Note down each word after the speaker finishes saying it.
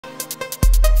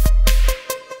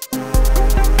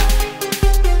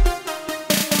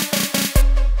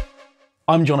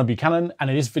I'm Jono Buchanan, and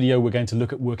in this video we're going to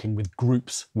look at working with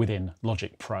groups within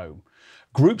Logic Pro.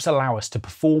 Groups allow us to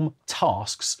perform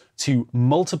tasks to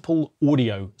multiple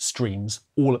audio streams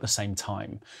all at the same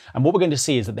time. And what we're going to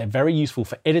see is that they're very useful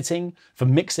for editing, for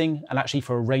mixing, and actually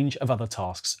for a range of other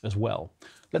tasks as well.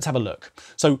 Let's have a look.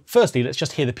 So firstly, let's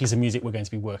just hear the piece of music we're going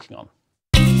to be working on.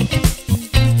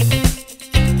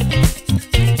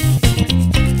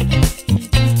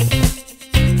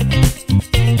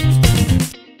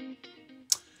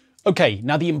 Okay,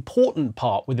 now the important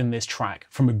part within this track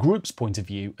from a group's point of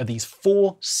view are these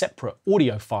 4 separate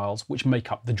audio files which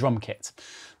make up the drum kit.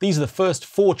 These are the first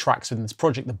 4 tracks within this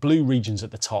project, the blue regions at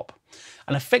the top.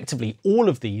 And effectively all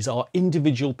of these are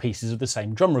individual pieces of the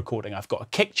same drum recording. I've got a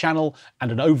kick channel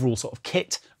and an overall sort of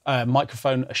kit, a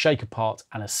microphone, a shaker part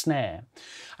and a snare.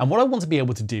 And what I want to be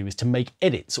able to do is to make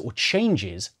edits or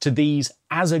changes to these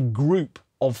as a group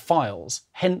of files,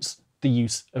 hence the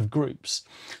use of groups.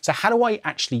 So how do I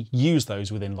actually use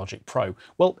those within Logic Pro?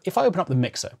 Well, if I open up the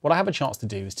mixer, what I have a chance to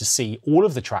do is to see all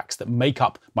of the tracks that make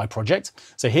up my project.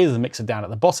 So here's the mixer down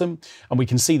at the bottom, and we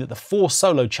can see that the 4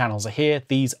 solo channels are here.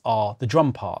 These are the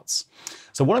drum parts.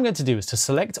 So what I'm going to do is to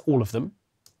select all of them.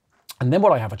 And then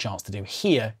what I have a chance to do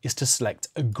here is to select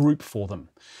a group for them.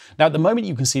 Now at the moment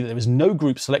you can see that there is no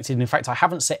group selected. In fact, I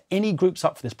haven't set any groups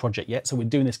up for this project yet, so we're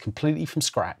doing this completely from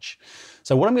scratch.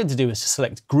 So what I'm going to do is to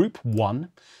select group 1,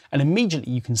 and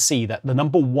immediately you can see that the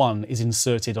number 1 is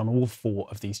inserted on all 4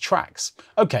 of these tracks.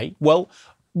 Okay, well,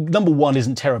 number 1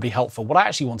 isn't terribly helpful. What I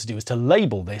actually want to do is to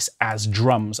label this as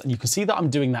drums. And you can see that I'm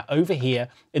doing that over here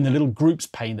in the little groups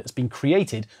pane that's been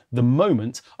created the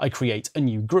moment I create a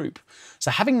new group.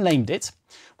 So having named it,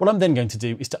 what I'm then going to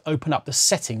do is to open up the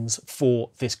settings for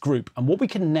this group. And what we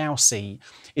can now see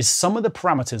is some of the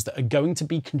parameters that are going to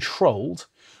be controlled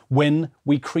when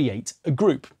we create a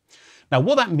group. Now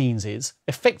what that means is,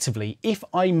 effectively, if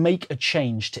I make a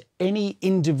change to any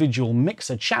individual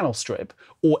mixer channel strip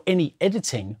or any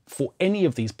editing for any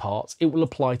of these parts, it will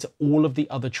apply to all of the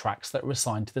other tracks that are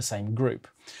assigned to the same group.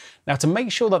 Now to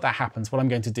make sure that that happens, what I'm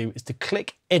going to do is to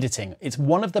click editing. It's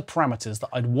one of the parameters that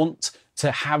I'd want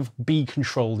to have be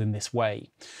controlled in this way.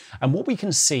 And what we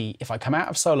can see if I come out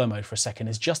of solo mode for a second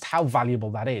is just how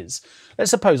valuable that is.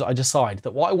 Let's suppose I decide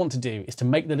that what I want to do is to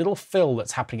make the little fill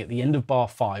that's happening at the end of bar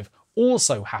 5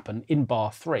 also happen in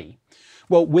bar 3.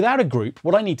 Well, without a group,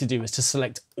 what I need to do is to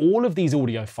select all of these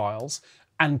audio files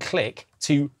and click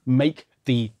to make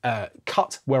the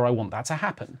cut where I want that to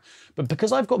happen. But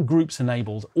because I've got groups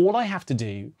enabled, all I have to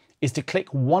do is to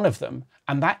click one of them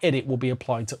and that edit will be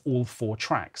applied to all 4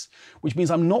 tracks, which means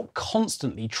I'm not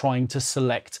constantly trying to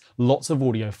select lots of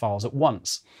audio files at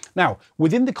once. Now,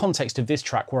 within the context of this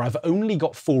track where I've only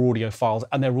got 4 audio files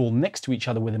and they're all next to each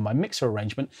other within my mixer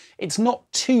arrangement, it's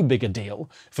not too big a deal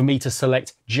for me to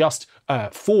select just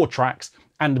 4 tracks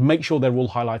and make sure they're all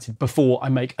highlighted before I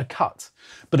make a cut.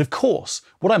 But of course,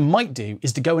 what I might do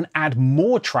is to go and add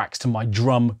more tracks to my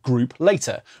drum group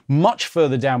later. Much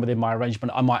further down within my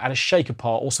arrangement, I might add a shaker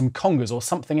part or some congas or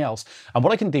something else. And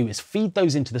what I can do is feed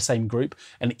those into the same group,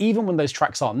 and even when those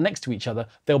tracks aren't next to each other,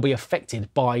 they'll be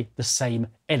affected by the same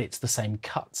edits, the same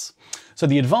cuts. So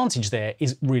the advantage there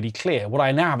is really clear. What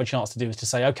I now have a chance to do is to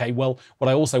say, okay, well, what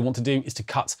I also want to do is to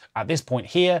cut at this point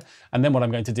here, and then what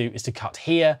I'm going to do is to cut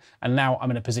here, and now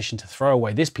I'm in a position to throw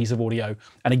away this piece of audio.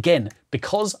 And again,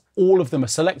 because all of them are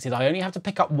selected, I only have to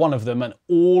pick up one of them and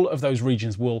all of those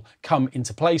regions will come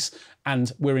into place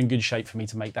and we're in good shape for me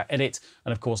to make that edit.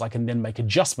 And of course, I can then make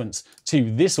adjustments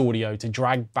to this audio to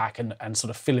drag back and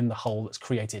sort of fill in the hole that's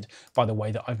created by the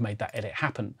way that I've made that edit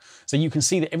happen. So you can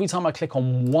see that every time I click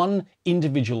on one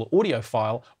individual audio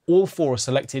file, all 4 are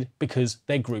selected because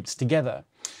they're grouped together.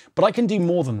 But I can do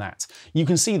more than that. You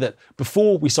can see that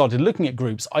before we started looking at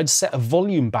groups, I'd set a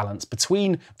volume balance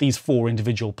between these 4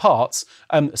 individual parts,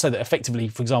 so that effectively,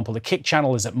 for example, the kick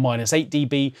channel is at -8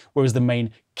 dB, whereas the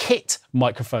main kit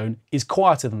microphone is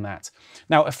quieter than that.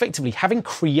 Now, effectively, having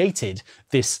created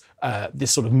this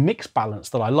sort of mix balance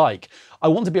that I like, I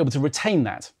want to be able to retain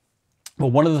that.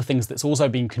 Well, one of the things that's also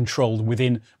being controlled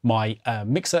within my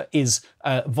mixer is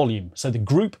volume. So the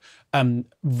group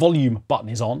volume button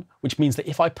is on, which means that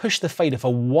if I push the fader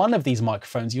for one of these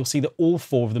microphones, you'll see that all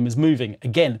 4 of them is moving.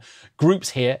 Again,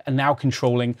 groups here are now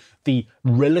controlling the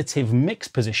relative mix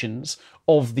positions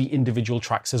of the individual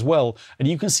tracks as well. And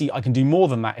you can see I can do more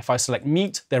than that. If I select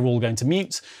mute, they're all going to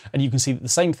mute. And you can see that the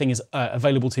same thing is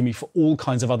available to me for all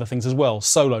kinds of other things as well.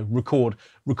 Solo,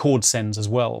 record sends as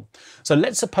well. So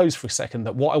let's suppose for a second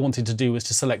that what I wanted to do was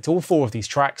to select all 4 of these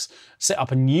tracks, set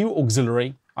up a new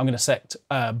auxiliary. I'm going to select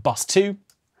bus 2.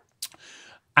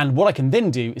 And what I can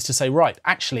then do is to say, right,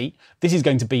 actually, this is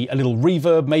going to be a little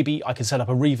reverb. Maybe I can set up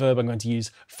a reverb. I'm going to use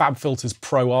FabFilter's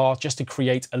Pro R just to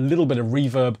create a little bit of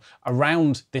reverb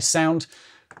around this sound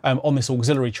on this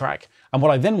auxiliary track. And what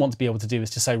I then want to be able to do is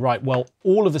to say, right, well,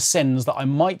 all of the sends that I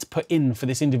might put in for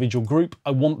this individual group,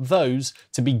 I want those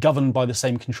to be governed by the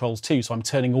same controls too. So I'm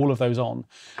turning all of those on.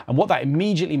 And what that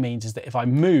immediately means is that if I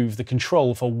move the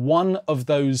control for one of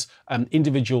those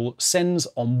individual sends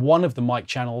on one of the mic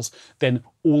channels, then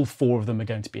all 4 of them are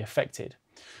going to be affected.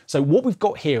 So what we've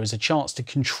got here is a chance to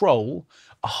control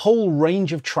a whole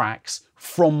range of tracks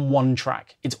from one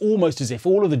track. It's almost as if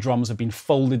all of the drums have been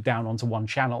folded down onto one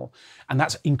channel. And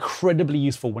that's incredibly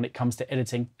useful when it comes to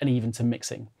editing and even to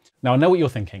mixing. Now, I know what you're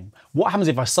thinking. What happens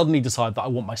if I suddenly decide that I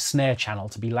want my snare channel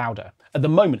to be louder? At the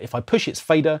moment, if I push its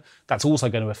fader, that's also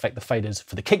going to affect the faders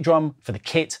for the kick drum, for the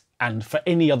kit, and for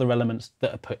any other elements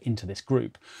that are put into this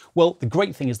group. Well, the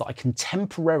great thing is that I can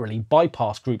temporarily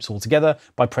bypass groups altogether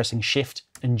by pressing Shift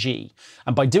and G.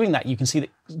 And by doing that, you can see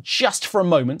that just for a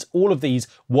moment, all of these,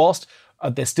 whilst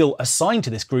they're still assigned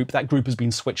to this group, that group has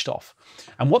been switched off.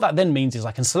 And what that then means is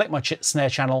I can select my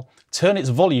snare channel, turn its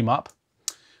volume up,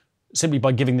 simply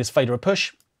by giving this fader a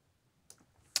push.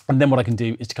 And then what I can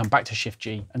do is to come back to Shift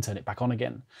G and turn it back on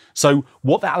again. So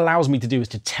what that allows me to do is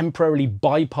to temporarily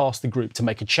bypass the group to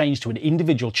make a change to an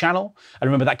individual channel. And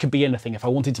remember, that could be anything. If I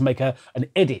wanted to make an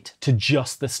edit to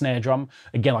just the snare drum,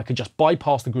 again, I could just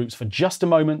bypass the groups for just a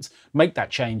moment, make that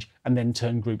change, and then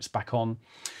turn groups back on.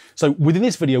 So within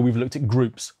this video, we've looked at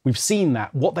groups. We've seen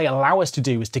that what they allow us to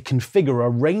do is to configure a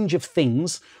range of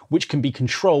things which can be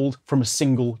controlled from a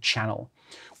single channel.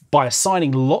 By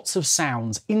assigning lots of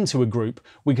sounds into a group,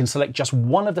 we can select just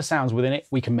one of the sounds within it.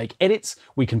 We can make edits,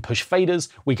 we can push faders,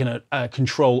 we can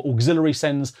control auxiliary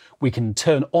sends, we can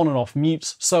turn on and off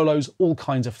mutes, solos, all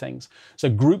kinds of things. So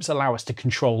groups allow us to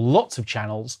control lots of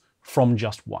channels from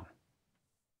just one.